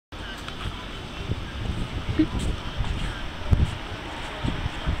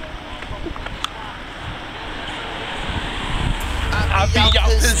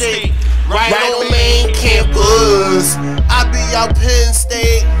State, right on main campus. I be out Penn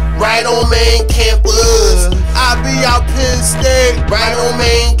State, right on main campus. I be out Penn State, right on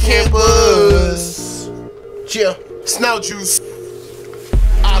main campus. Yeah, Snailjuice.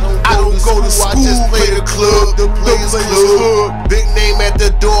 I don't go to school, I just play the club, the players club. Big name at the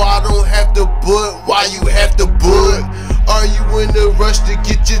door, I don't have to butt. Why you have to butt? Are you in a rush to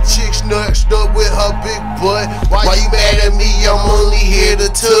get your chick snatched up with her big butt? Why you mad at me? I'm only here to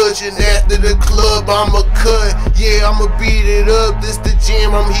touch, and after the club I'ma cut. Yeah, I'ma beat it up, this the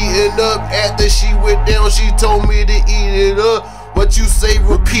jam I'm heating up. After she went down, she told me to eat it up. What you say,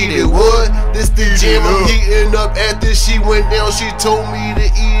 repeat it, what? This the jam I'm heating up. After she went down, she told me to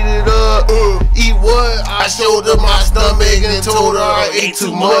eat it up. Eat what? I showed her my stomach and told her I ate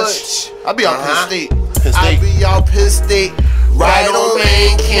too much. I be out Penn State. I be out Penn State, right on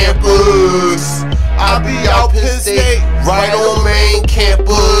main campus. I be out Penn State, right on main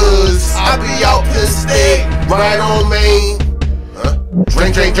campus. I be out Penn State, right on main.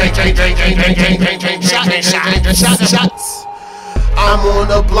 Drink, drink, drink, drink, drink, drink, drink, drink, drink, drink, drink, shots. I'm on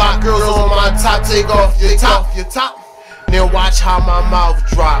the block, girls on my top, take off your top. Now watch how my mouth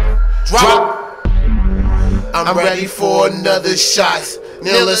drop. I'm ready for another shot.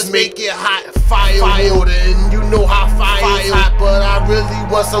 Now let's make it hot, fire water, and you know how fire is hot. But I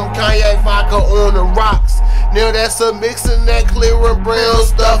really want some cognac vodka on the rocks. Now that's a mix of that clear and brown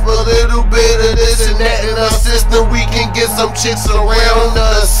stuff, a little bit of this and that in our system. We can get some chicks around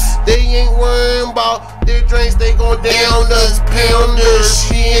us. They ain't worrying about their drinks, they gon' down us, pound us.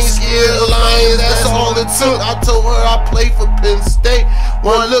 She ain't scared of lions, that's all it took. I told her I play for Penn State.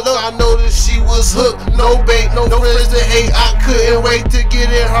 One look, I noticed she was hooked. No bait, no friends to hate. I couldn't wait to get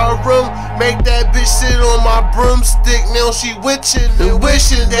in her room, make that bitch sit on my broomstick. Now she witching and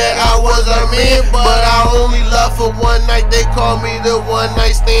wishing that I was her man, but I only love for one night. They call me the one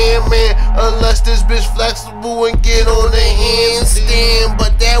night stand man, unless this bitch flexible and get on the handstand.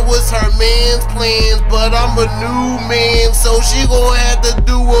 But that was her man's plans, but I'm a new man, so she gon' have to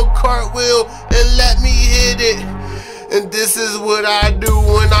do a cartwheel and let me hit it. And this is what I do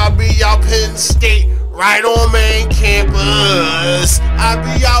when I be out Penn State, right on main campus. I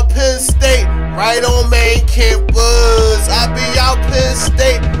be out Penn State, right on main campus. I be out Penn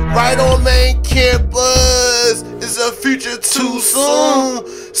State, right on main campus. Is a future too soon?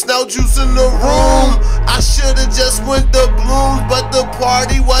 Snailjuice in the room. I shoulda just went to Blooms, but the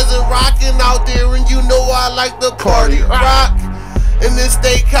party wasn't rocking out there, and you know I like the party rock. In this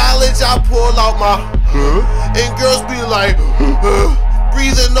state college, I pull out my and girls be like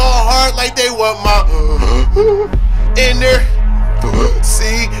breathing all hard like they want my in there.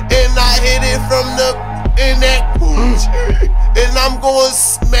 See, and I hit it from the in that and I'm gonna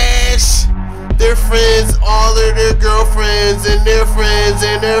smash their friends, all of their girlfriends and their friends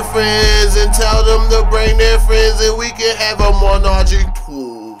and their friends, and tell them to bring their friends and we can have a monarchy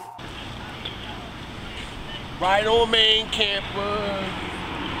tour. Right on main campus.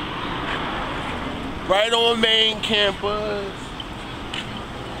 Right on main campus.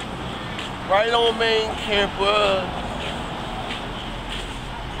 Right on main campus.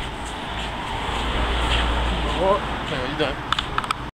 Okay, you done.